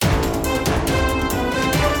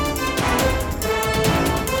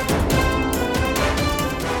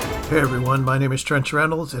Hey everyone, my name is Trent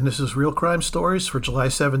Reynolds, and this is Real Crime Stories for July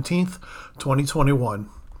 17th, 2021.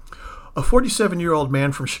 A 47-year-old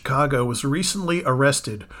man from Chicago was recently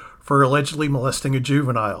arrested for allegedly molesting a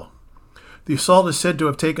juvenile. The assault is said to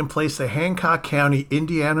have taken place at Hancock County,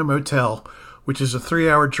 Indiana motel, which is a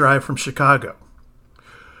 3-hour drive from Chicago.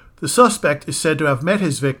 The suspect is said to have met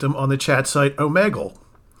his victim on the chat site Omegle.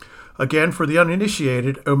 Again, for the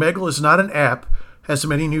uninitiated, Omegle is not an app, as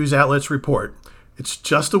many news outlets report. It's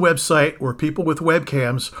just a website where people with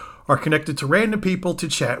webcams are connected to random people to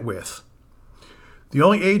chat with. The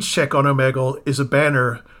only age check on Omegle is a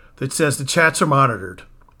banner that says the chats are monitored.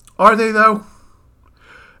 Are they, though?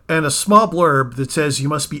 And a small blurb that says you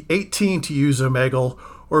must be 18 to use Omegle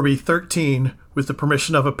or be 13 with the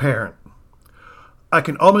permission of a parent. I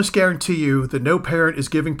can almost guarantee you that no parent is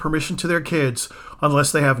giving permission to their kids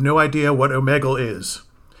unless they have no idea what Omegle is.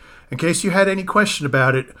 In case you had any question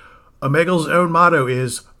about it, Omegle's own motto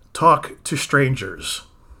is, talk to strangers.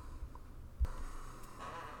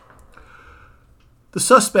 The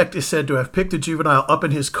suspect is said to have picked a juvenile up in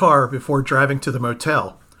his car before driving to the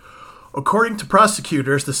motel. According to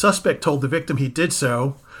prosecutors, the suspect told the victim he did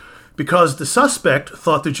so because the suspect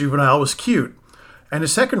thought the juvenile was cute, and the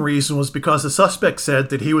second reason was because the suspect said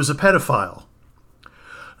that he was a pedophile.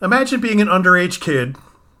 Imagine being an underage kid.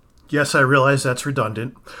 Yes, I realize that's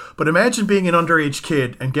redundant, but imagine being an underage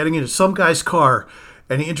kid and getting into some guy's car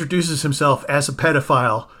and he introduces himself as a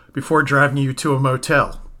pedophile before driving you to a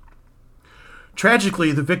motel.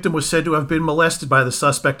 Tragically, the victim was said to have been molested by the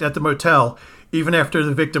suspect at the motel even after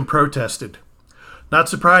the victim protested. Not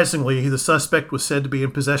surprisingly, the suspect was said to be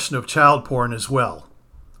in possession of child porn as well.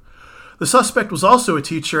 The suspect was also a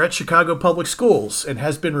teacher at Chicago Public Schools and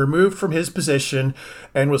has been removed from his position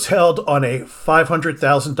and was held on a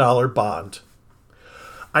 $500,000 bond.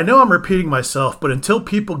 I know I'm repeating myself, but until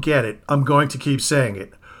people get it, I'm going to keep saying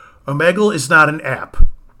it. Omegle is not an app.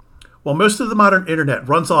 While most of the modern internet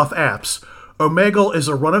runs off apps, Omegle is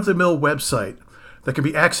a run-of-the-mill website that can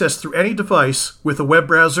be accessed through any device with a web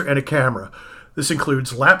browser and a camera. This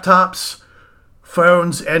includes laptops,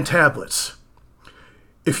 phones, and tablets.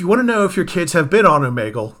 If you want to know if your kids have been on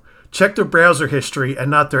Omegle, check their browser history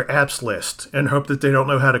and not their apps list, and hope that they don't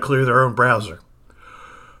know how to clear their own browser.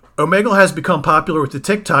 Omegle has become popular with the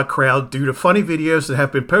TikTok crowd due to funny videos that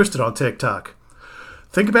have been posted on TikTok.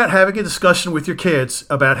 Think about having a discussion with your kids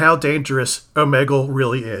about how dangerous Omegle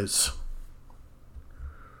really is.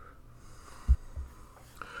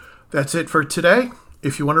 That's it for today.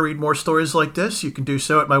 If you want to read more stories like this, you can do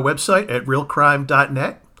so at my website at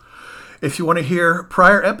realcrime.net. If you want to hear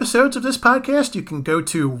prior episodes of this podcast, you can go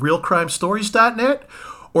to realcrimestories.net,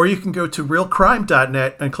 or you can go to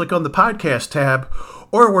realcrime.net and click on the podcast tab,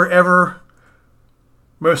 or wherever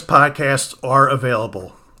most podcasts are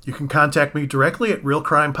available. You can contact me directly at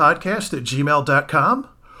realcrimepodcast@gmail.com,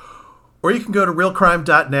 or you can go to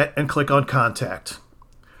realcrime.net and click on contact.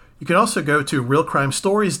 You can also go to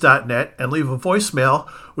realcrimestories.net and leave a voicemail,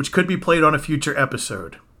 which could be played on a future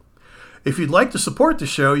episode. If you'd like to support the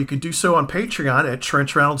show, you can do so on Patreon at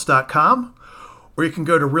TrentReynolds.com, or you can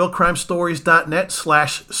go to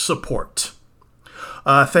realcrimestories.net/support.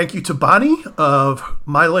 Thank you to Bonnie of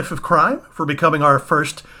My Life of Crime for becoming our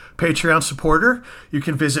first Patreon supporter. You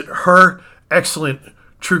can visit her excellent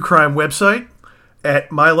true crime website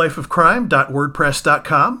at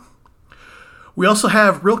mylifeofcrime.wordpress.com. We also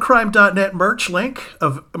have realcrime.net merch link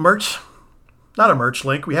not a merch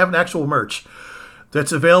link, we have an actual merch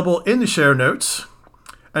that's available in the show notes.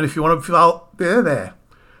 And if you want to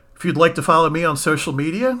if you'd like to follow me on social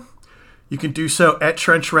media, you can do so at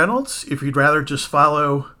Trent Reynolds. If you'd rather just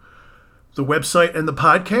follow the website and the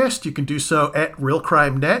podcast, you can do so at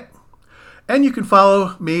realcrime.net. And you can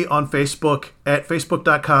follow me on Facebook at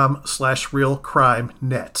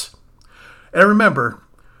facebook.com/realcrime.net. And remember,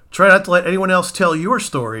 try not to let anyone else tell your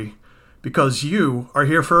story, because you are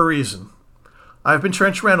here for a reason. I've been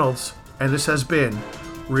Trent Reynolds, and this has been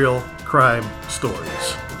Real Crime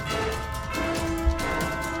Stories.